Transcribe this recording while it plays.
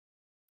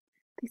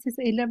This is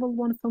a level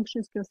 1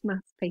 functional skills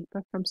maths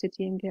paper from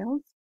City and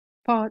Guilds,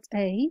 part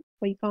A,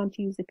 where you can't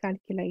use a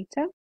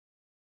calculator.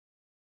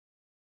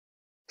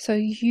 So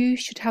you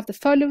should have the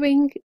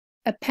following: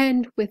 a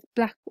pen with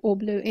black or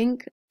blue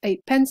ink, a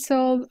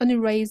pencil, an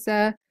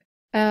eraser,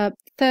 a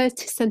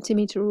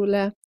 30cm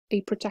ruler,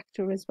 a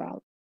protractor as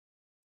well.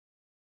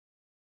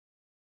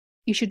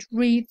 You should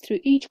read through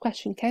each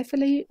question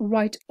carefully,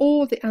 write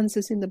all the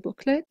answers in the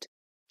booklet,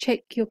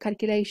 check your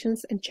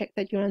calculations and check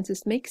that your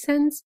answers make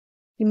sense.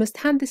 You must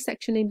hand this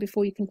section in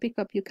before you can pick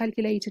up your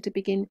calculator to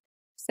begin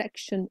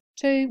section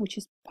 2, which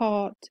is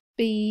part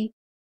B,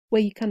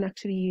 where you can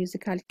actually use a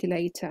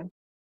calculator.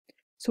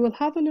 So we'll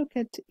have a look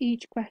at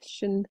each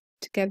question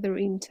together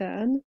in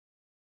turn,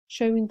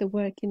 showing the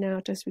working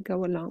out as we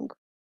go along.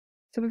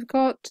 So we've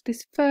got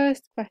this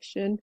first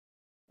question,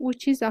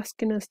 which is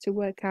asking us to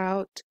work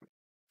out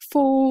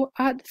 4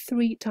 add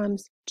 3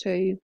 times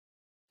 2.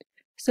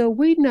 So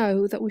we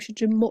know that we should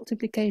do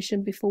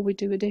multiplication before we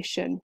do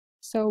addition.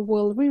 So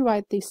we'll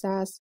rewrite this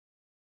as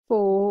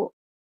 4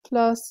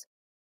 plus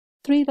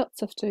 3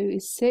 lots of 2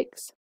 is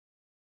 6.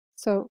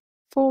 So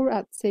 4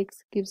 add 6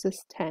 gives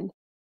us 10.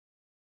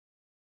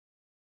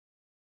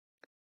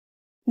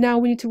 Now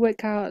we need to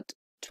work out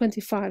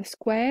 25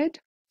 squared.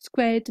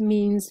 Squared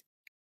means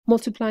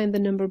multiplying the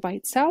number by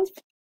itself.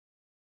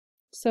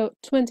 So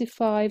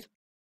 25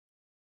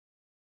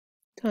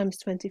 times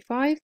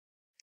 25.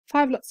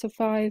 5 lots of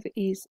 5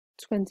 is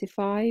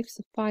 25,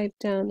 so 5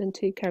 down and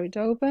 2 carried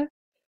over.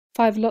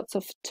 5 lots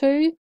of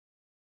 2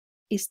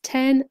 is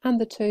 10, and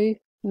the 2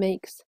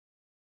 makes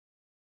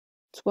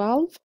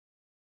 12.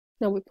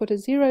 Now we put a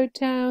 0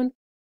 down,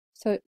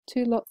 so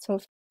 2 lots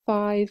of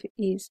 5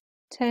 is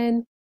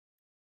 10,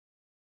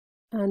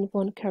 and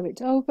 1 carried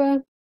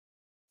over.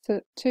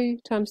 So 2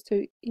 times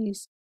 2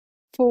 is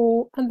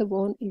 4, and the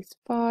 1 is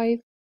 5.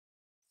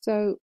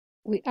 So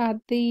we add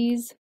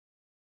these,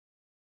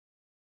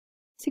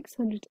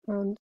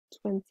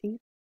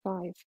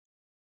 625.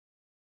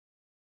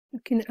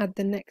 Looking at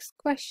the next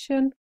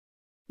question,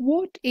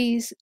 what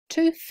is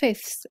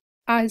 2/5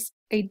 as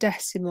a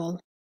decimal?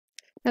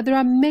 Now there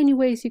are many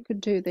ways you could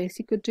do this.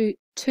 You could do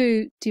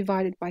 2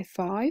 divided by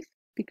 5,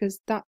 because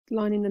that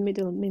line in the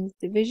middle means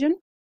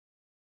division.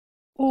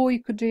 Or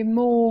you could do a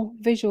more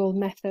visual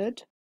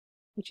method,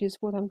 which is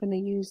what I'm going to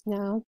use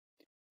now.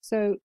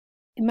 So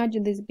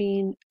imagine this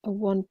being a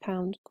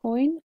 £1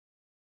 coin,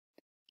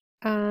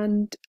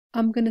 and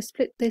I'm going to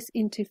split this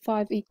into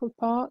 5 equal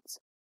parts.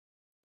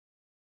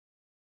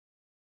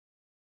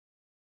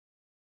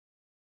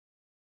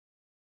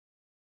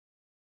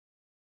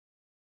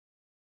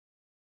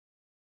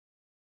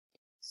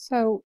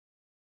 So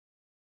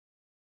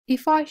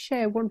if I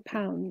share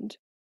 £1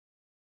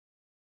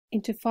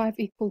 into 5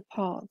 equal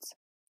parts,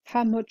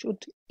 how much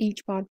would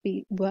each part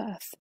be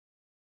worth?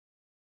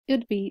 It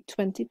would be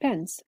 20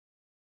 pence.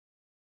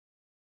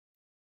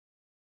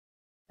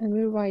 And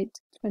we write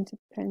 20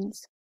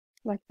 pence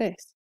like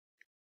this.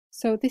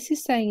 So this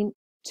is saying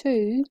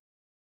 2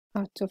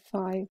 out of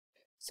 5.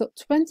 So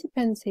 20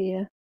 pence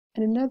here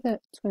and another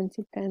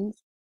 20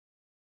 pence.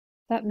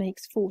 That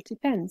makes 40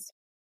 pence,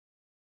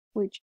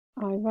 which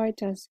I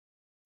write as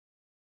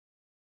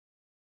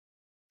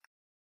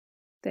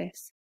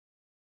this.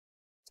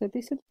 So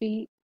this would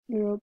be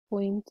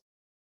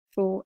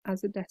 0.4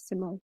 as a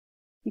decimal.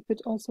 You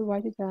could also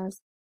write it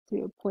as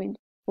 0.40,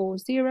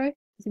 because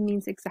it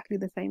means exactly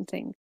the same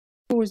thing.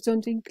 Of course,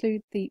 don't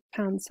include the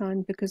pound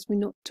sign because we're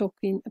not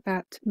talking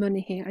about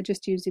money here. I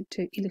just use it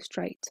to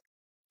illustrate.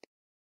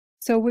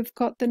 So we've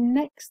got the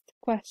next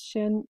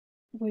question,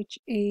 which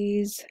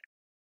is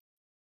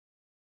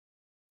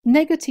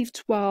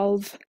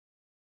 -12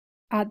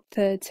 add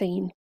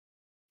 13.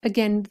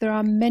 Again, there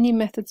are many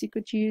methods you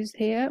could use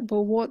here,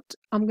 but what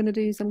I'm going to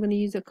do is I'm going to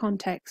use a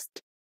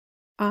context,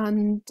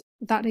 and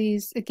that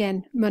is,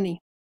 again,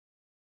 money.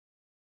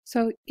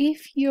 So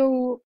if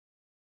your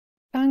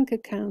bank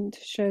account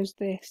shows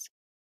this,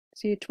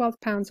 so you're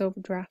 £12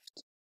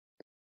 overdraft,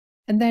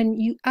 and then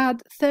you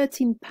add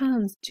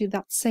 £13 to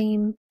that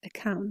same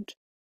account,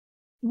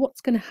 what's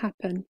going to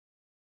happen?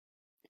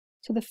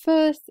 So the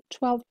first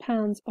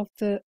 £12 of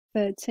the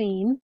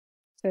 13,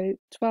 so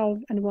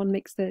 12 and 1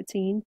 makes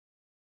 13,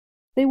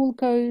 they will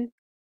go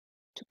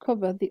to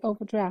cover the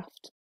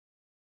overdraft.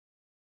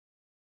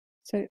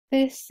 So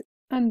this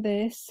and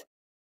this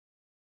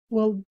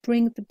will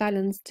bring the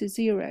balance to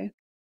 0.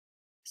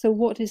 So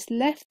what is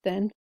left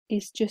then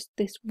is just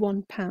this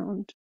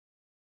 £1.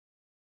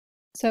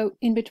 So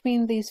in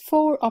between these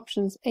 4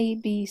 options, A,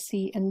 B,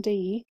 C and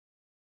D,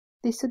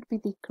 this would be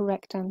the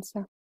correct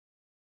answer.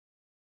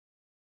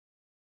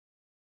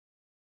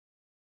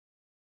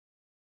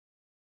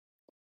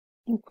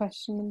 In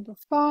question number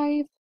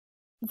 5,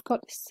 we've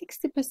got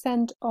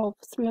 60% of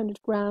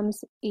 300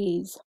 grams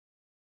is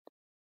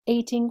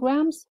 18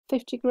 grams,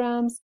 50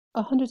 grams,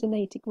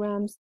 180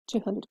 grams,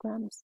 200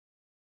 grams.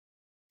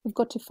 We've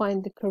got to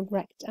find the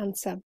correct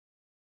answer.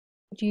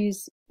 We'd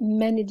use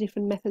many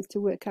different methods to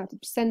work out the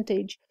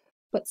percentage,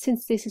 but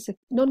since this is a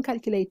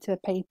non-calculator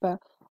paper,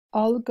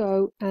 I'll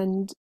go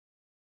and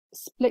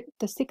split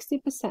the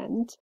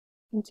 60%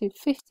 into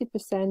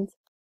 50%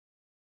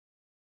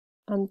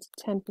 and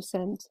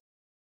 10%.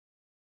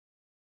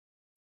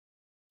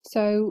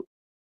 So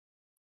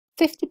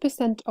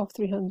 50% of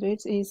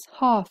 300 is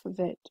half of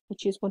it,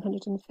 which is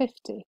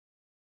 150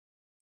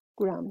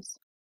 grams.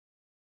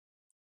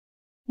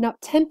 Now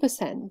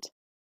 10%,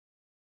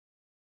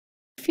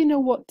 if you know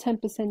what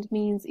 10%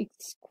 means,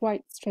 it's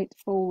quite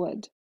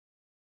straightforward.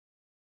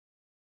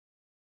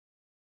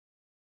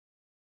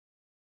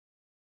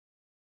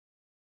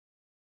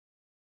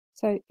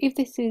 So if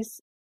this is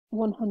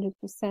 100%,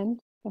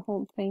 the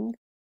whole thing,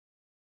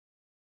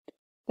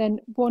 then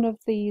one of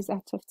these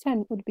out of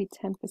 10 would be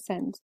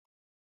 10%.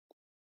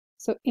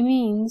 So it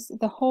means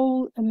the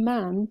whole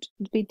amount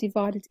would be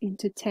divided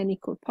into 10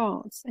 equal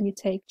parts, and you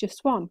take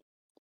just one.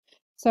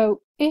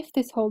 So if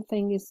this whole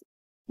thing is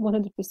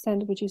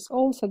 100%, which is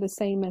also the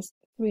same as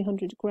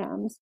 300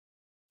 grams,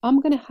 I'm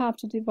going to have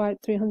to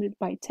divide 300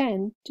 by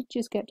 10 to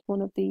just get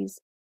one of these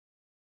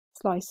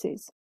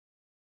slices.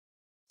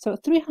 So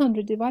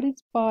 300 divided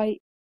by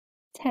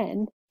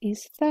 10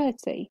 is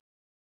 30.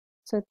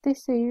 So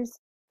this is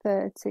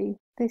 30,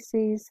 this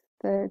is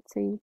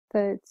 30,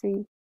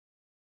 30,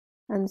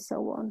 and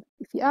so on.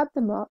 If you add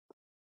them up,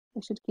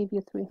 they should give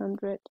you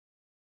 300.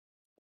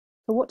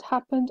 So what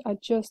happened? I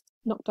just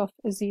knocked off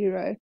a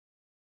 0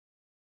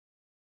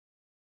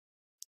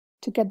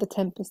 to get the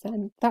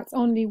 10%. That's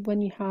only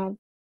when you have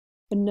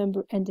the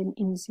number ending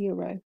in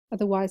 0.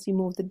 Otherwise, you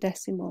move the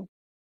decimal.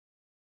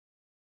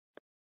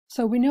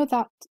 So we know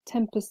that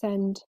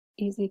 10%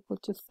 is equal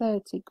to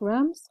 30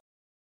 grams.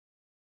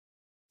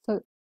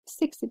 So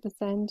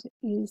 60%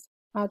 is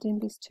adding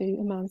these two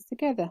amounts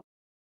together.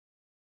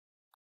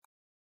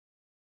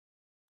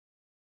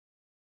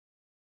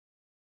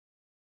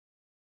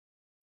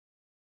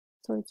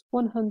 So it's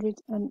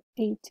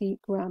 180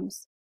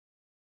 grams.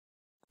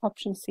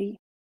 Option C.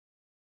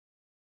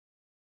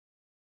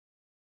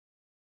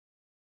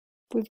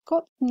 We've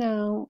got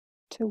now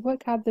to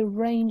work out the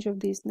range of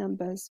these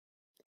numbers.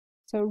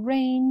 So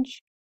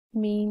range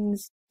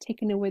means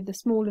taking away the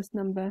smallest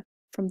number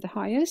from the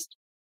highest.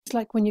 It's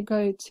like when you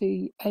go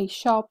to a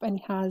shop and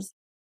it has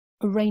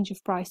a range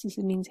of prices,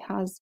 it means it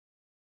has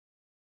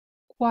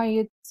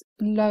quite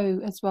low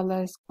as well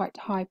as quite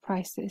high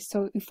prices.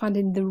 So you're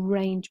finding the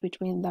range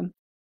between them.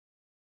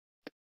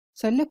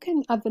 So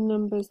looking at the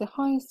numbers, the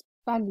highest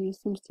value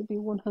seems to be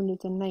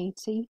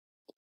 180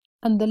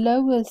 and the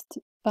lowest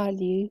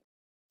value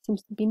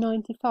seems to be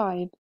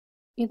 95.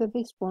 Either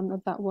this one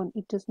or that one,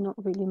 it does not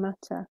really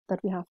matter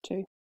that we have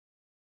to.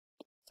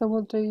 So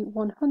we'll do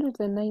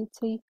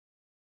 180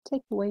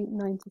 take away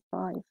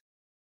 95.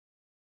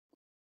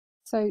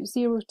 So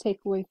 0 take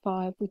away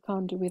 5 we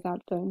can't do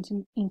without going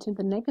into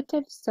the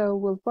negative, so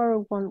we'll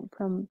borrow 1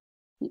 from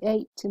the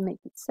 8 to make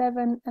it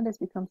 7, and this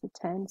becomes a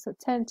 10. So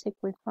 10 take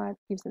away 5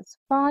 gives us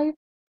 5.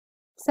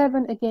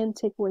 7 again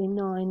take away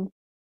 9.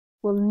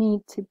 We'll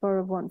need to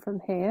borrow 1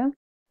 from here,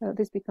 so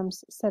this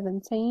becomes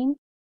 17.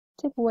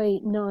 Take away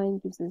 9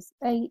 gives us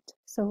 8,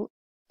 so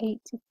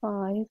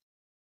 85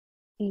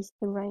 is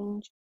the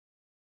range.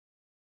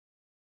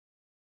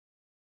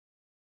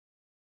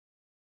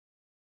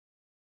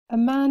 A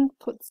man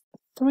puts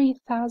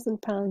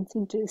 £3,000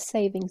 into a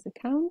savings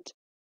account.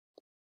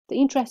 The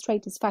interest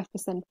rate is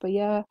 5% per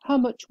year. How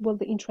much will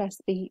the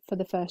interest be for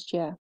the first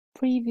year?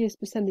 Previous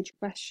percentage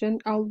question.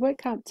 I'll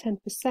work out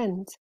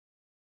 10%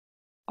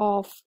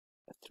 of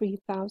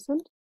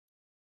 3,000.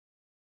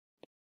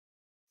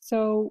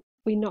 So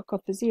we knock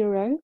off a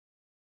 0,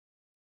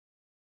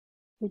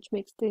 which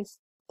makes this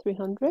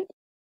 300.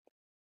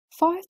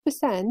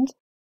 5%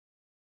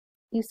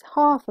 is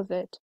half of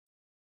it,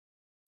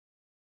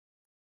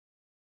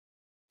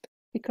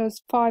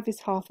 because 5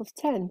 is half of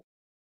 10.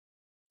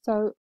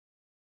 So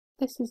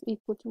this is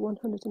equal to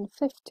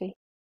 150.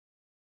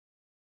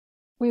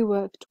 We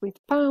worked with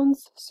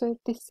pounds, so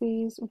this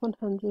is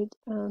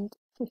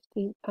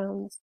 150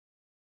 pounds.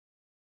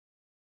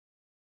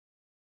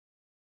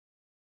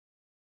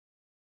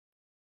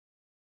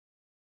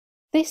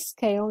 This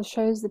scale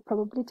shows the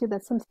probability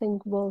that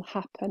something will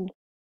happen.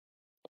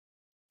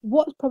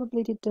 What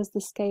probability does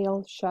the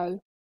scale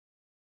show?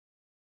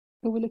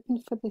 We're looking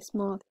for this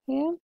mark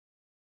here.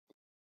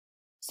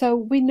 So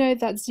we know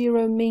that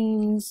 0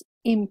 means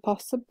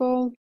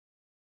impossible,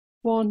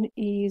 1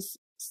 is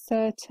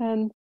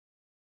certain,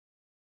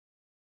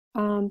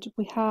 and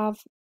we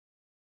have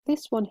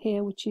this one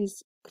here which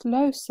is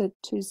closer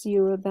to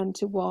 0 than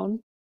to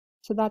 1,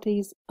 so that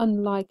is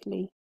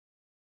unlikely.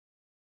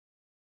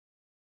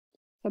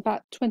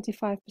 About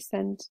 25%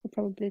 the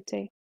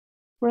probability.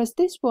 Whereas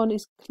this one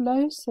is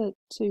closer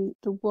to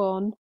the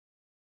 1,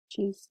 which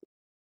is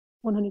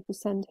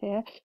 100%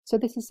 here, so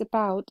this is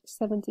about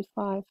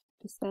 75%.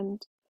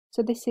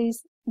 So this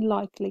is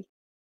likely.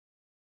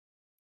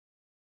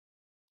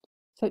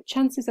 So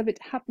chances of it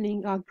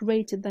happening are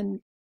greater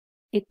than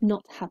it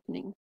not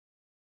happening.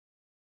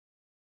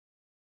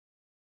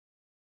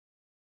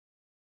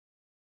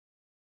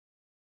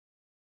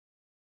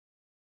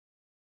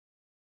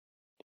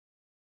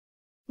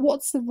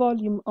 What's the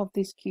volume of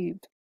this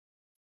cube?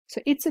 So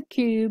it's a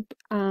cube,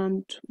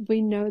 and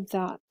we know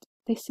that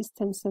this is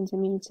 10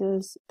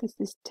 centimeters, this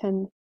is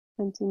 10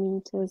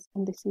 centimeters,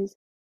 and this is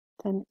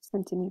 10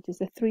 centimeters.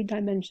 The three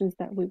dimensions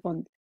that we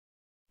want: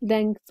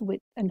 length,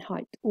 width, and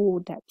height,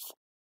 or depth.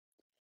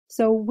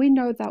 So we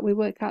know that we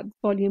work out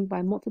volume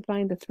by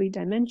multiplying the three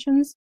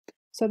dimensions.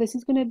 So this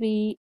is going to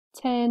be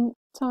 10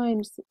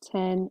 times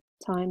 10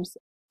 times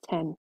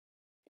 10.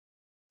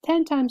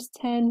 10 times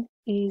 10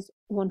 is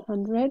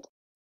 100.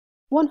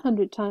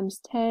 100 times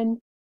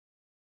 10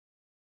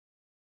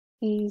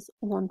 is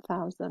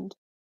 1000.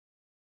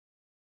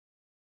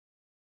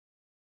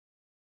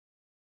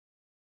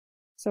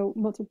 So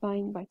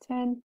multiplying by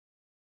 10,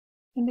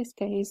 in this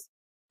case,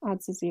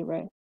 adds a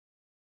 0.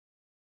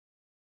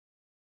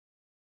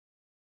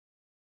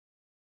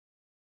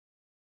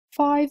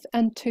 5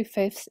 and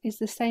 2/5 is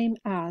the same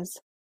as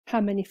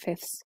how many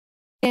fifths?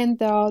 And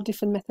there are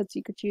different methods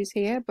you could use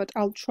here, but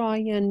I'll try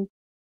and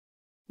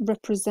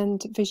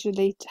represent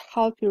visually to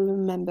help you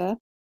remember.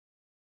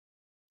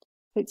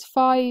 It's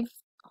 5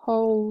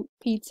 whole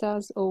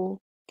pizzas or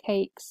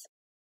cakes,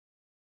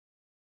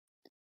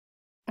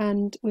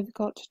 and we've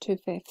got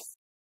 2/5.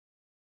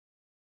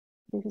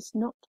 This is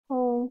not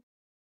whole,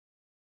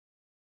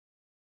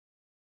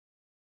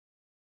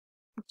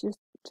 just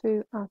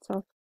 2 out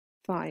of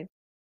 5.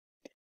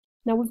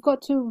 Now we've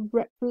got to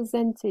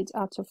represent it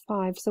out of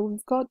 5, so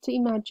we've got to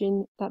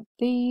imagine that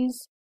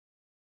these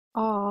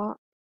are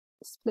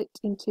split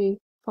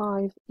into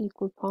 5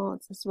 equal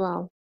parts as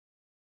well.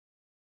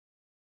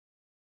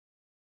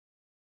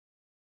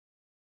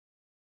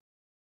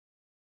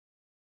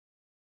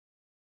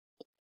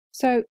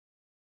 So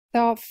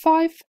there are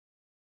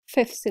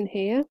 5/5 in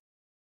here,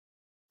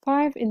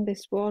 5 in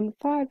this one,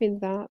 5 in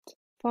that,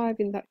 5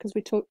 in that, because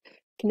we're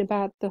talking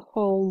about the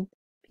whole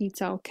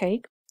pizza or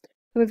cake.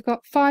 So we've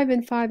got 5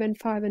 and 5 and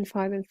 5 and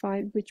 5 and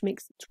 5, which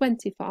makes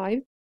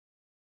 25.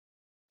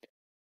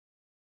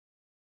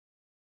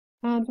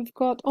 And we've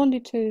got only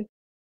 2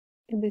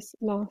 in this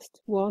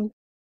last one,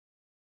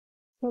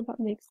 so that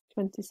makes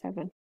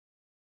 27.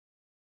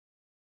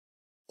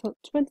 So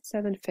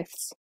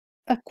 27/5.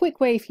 A quick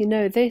way, if you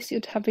know this,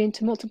 you'd have been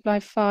to multiply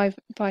 5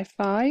 by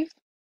 5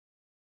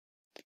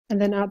 and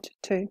then add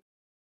 2.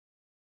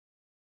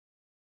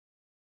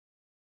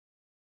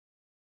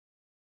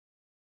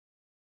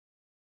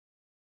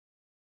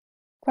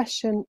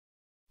 Question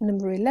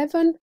number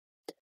 11.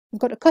 We've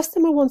got a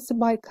customer wants to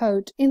buy a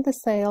coat in the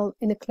sale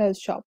in a clothes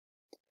shop.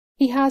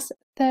 He has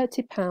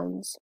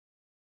 £30.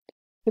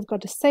 We've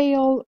got a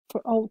sale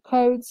for old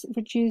coats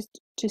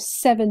reduced to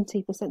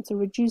 70%, so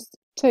reduced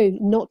to,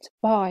 not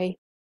by.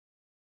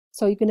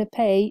 So you're going to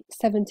pay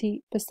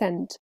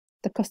 70%.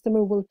 The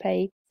customer will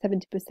pay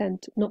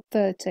 70%, not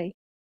 30%.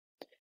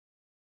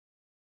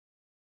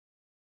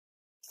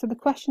 So the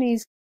question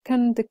is,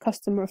 can the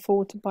customer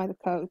afford to buy the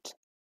coat?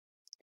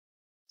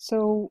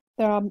 So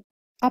there are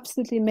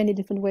absolutely many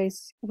different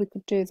ways we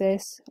could do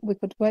this. We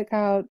could work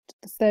out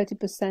the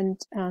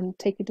 30% and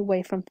take it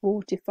away from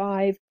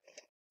 45.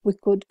 We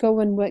could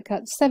go and work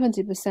out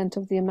 70%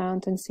 of the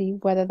amount and see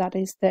whether that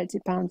is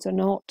 £30 or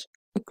not.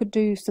 We could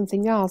do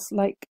something else,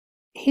 like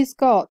he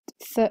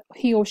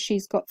or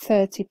she's got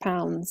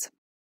 £30,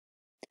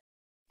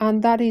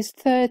 and that is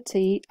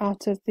 30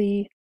 out of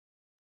the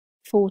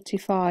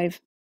 45.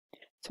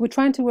 So we're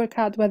trying to work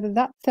out whether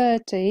that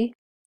 30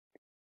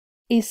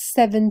 is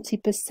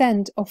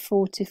 70% of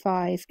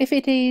 45. If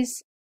it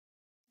is,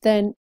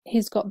 then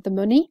he's got the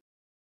money.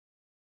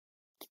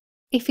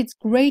 If it's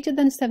greater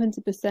than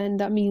 70%,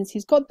 that means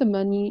he's got the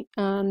money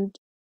and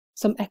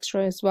some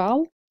extra as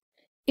well.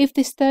 If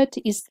this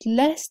 30 is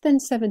less than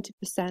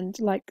 70%,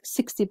 like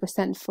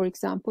 60%, for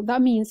example,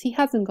 that means he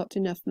hasn't got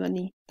enough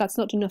money. That's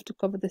not enough to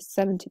cover the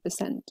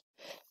 70%.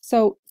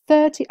 So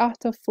 30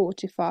 out of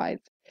 45.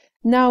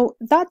 Now,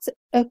 that's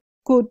a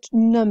good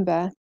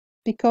number,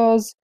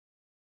 because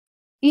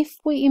if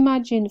we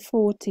imagine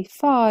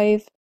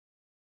 45,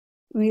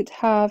 we'd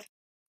have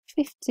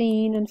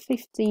 15 and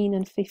 15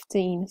 and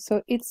 15.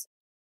 So it's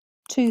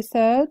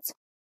 2/3.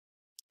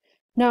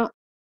 Now,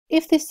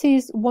 if this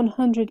is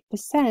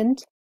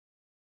 100%,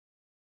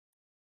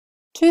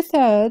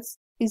 2/3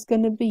 is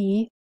going to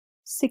be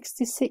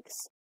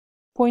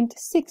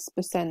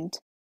 66.6%.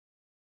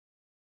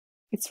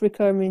 It's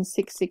recurring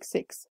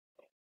 666.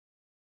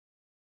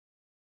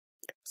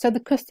 So the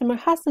customer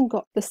hasn't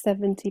got the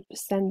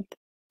 70%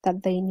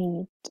 that they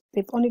need.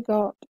 They've only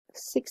got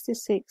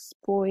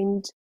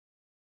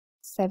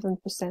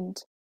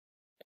 66.7%.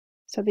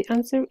 So the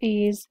answer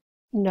is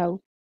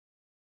no.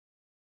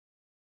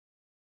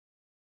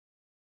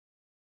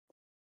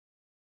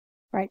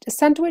 Right, a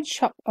sandwich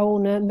shop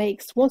owner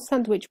makes 1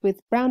 sandwich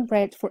with brown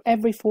bread for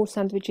every 4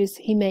 sandwiches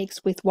he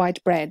makes with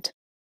white bread.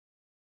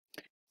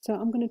 So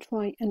I'm going to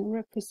try and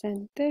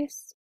represent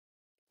this.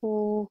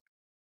 For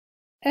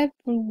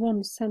every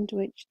 1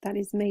 sandwich that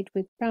is made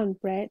with brown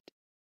bread,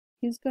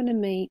 he's going to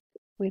make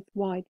with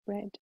white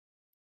bread.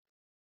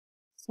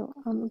 So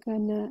I'm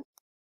going to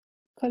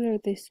color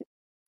this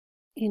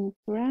in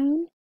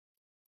brown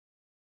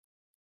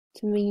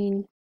to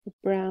mean the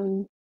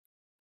brown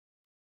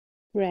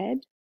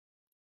red,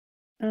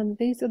 and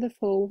these other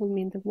 4 will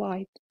mean the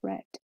white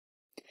bread.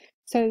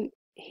 So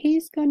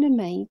he's going to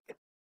make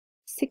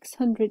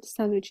 600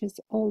 sandwiches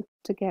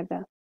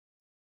altogether.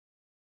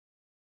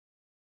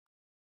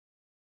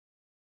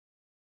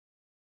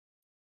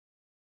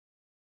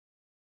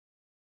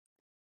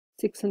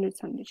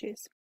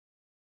 Sandwiches.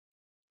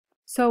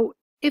 So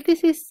if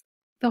this is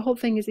the whole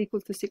thing is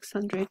equal to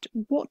 600,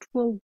 what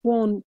will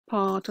one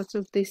part out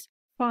of these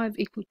 5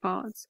 equal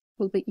parts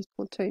will be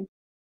equal to?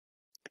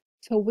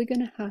 So we're going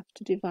to have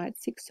to divide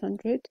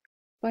 600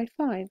 by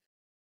 5.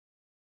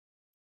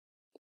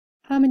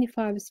 How many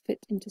 5s fit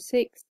into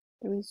 6?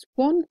 There is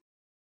 1,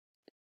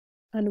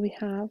 and we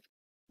have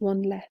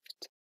 1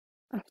 left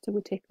after we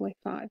take away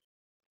 5.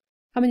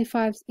 How many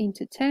 5s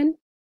into 10?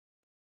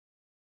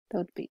 That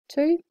would be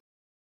 2,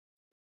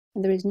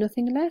 and there is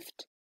nothing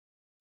left.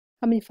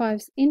 How many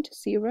 5s into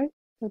 0?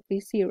 That would be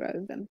 0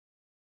 of them.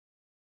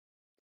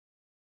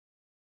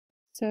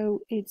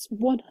 So it's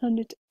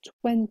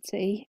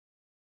 120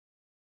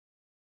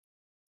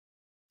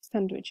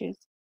 sandwiches.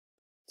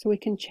 So we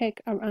can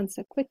check our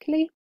answer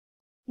quickly.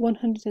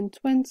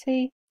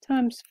 120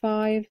 times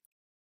 5.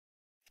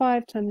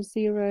 5 times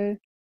 0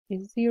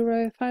 is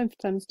 0. 5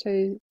 times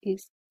 2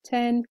 is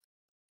 10.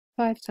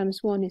 5 times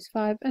 1 is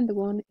 5, and the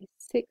 1 is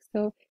 6.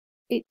 So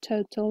it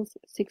totals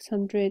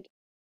 600.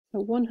 So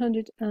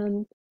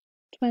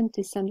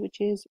 120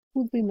 sandwiches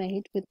will be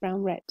made with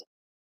brown bread.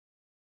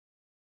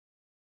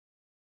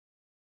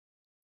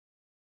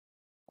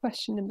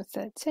 Question number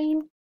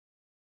 13.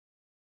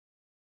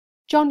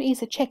 John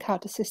is a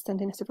checkout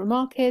assistant in a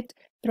supermarket.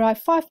 There are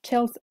 5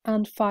 tills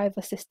and 5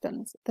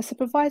 assistants. The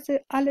supervisor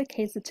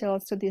allocates the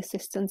tills to the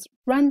assistants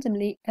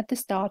randomly at the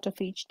start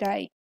of each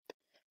day.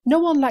 No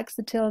one likes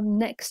the till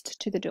next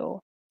to the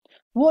door.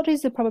 What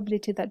is the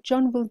probability that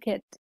John will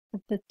get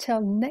the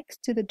till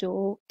next to the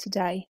door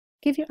today?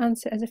 Give your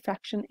answer as a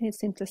fraction in its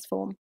simplest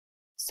form.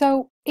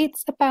 So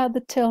it's about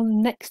the till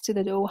next to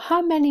the door.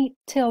 How many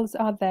tills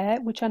are there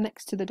which are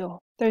next to the door?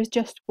 There is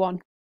just 1.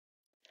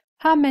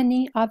 How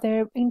many are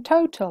there in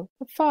total?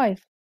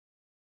 5.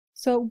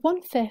 So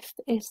 1/5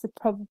 is the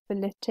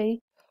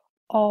probability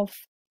of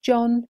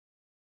John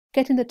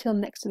getting the till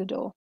next to the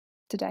door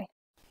today.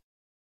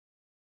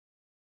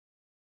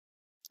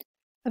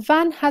 A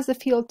van has a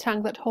fuel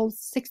tank that holds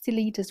 60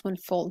 litres when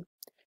full.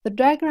 The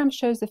diagram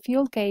shows the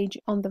fuel gauge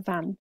on the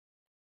van.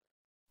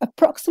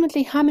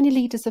 Approximately how many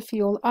litres of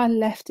fuel are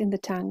left in the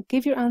tank?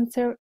 Give your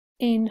answer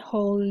in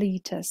whole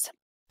litres.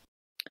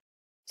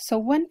 So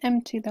when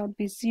empty, that would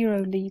be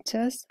 0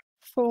 litres,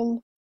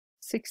 full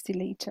 60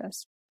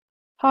 litres.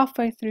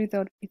 Halfway through, that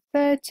would be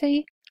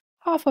 30.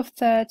 Half of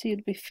 30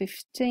 would be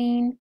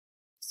 15.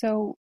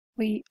 So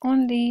we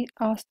only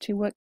asked to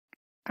work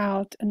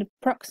out an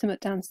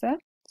approximate answer,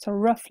 so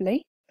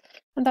roughly,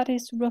 and that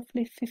is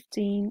roughly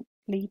 15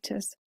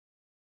 litres.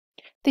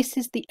 This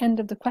is the end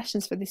of the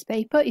questions for this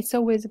paper. It's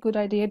always a good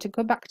idea to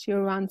go back to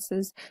your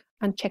answers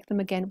and check them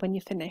again when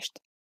you're finished.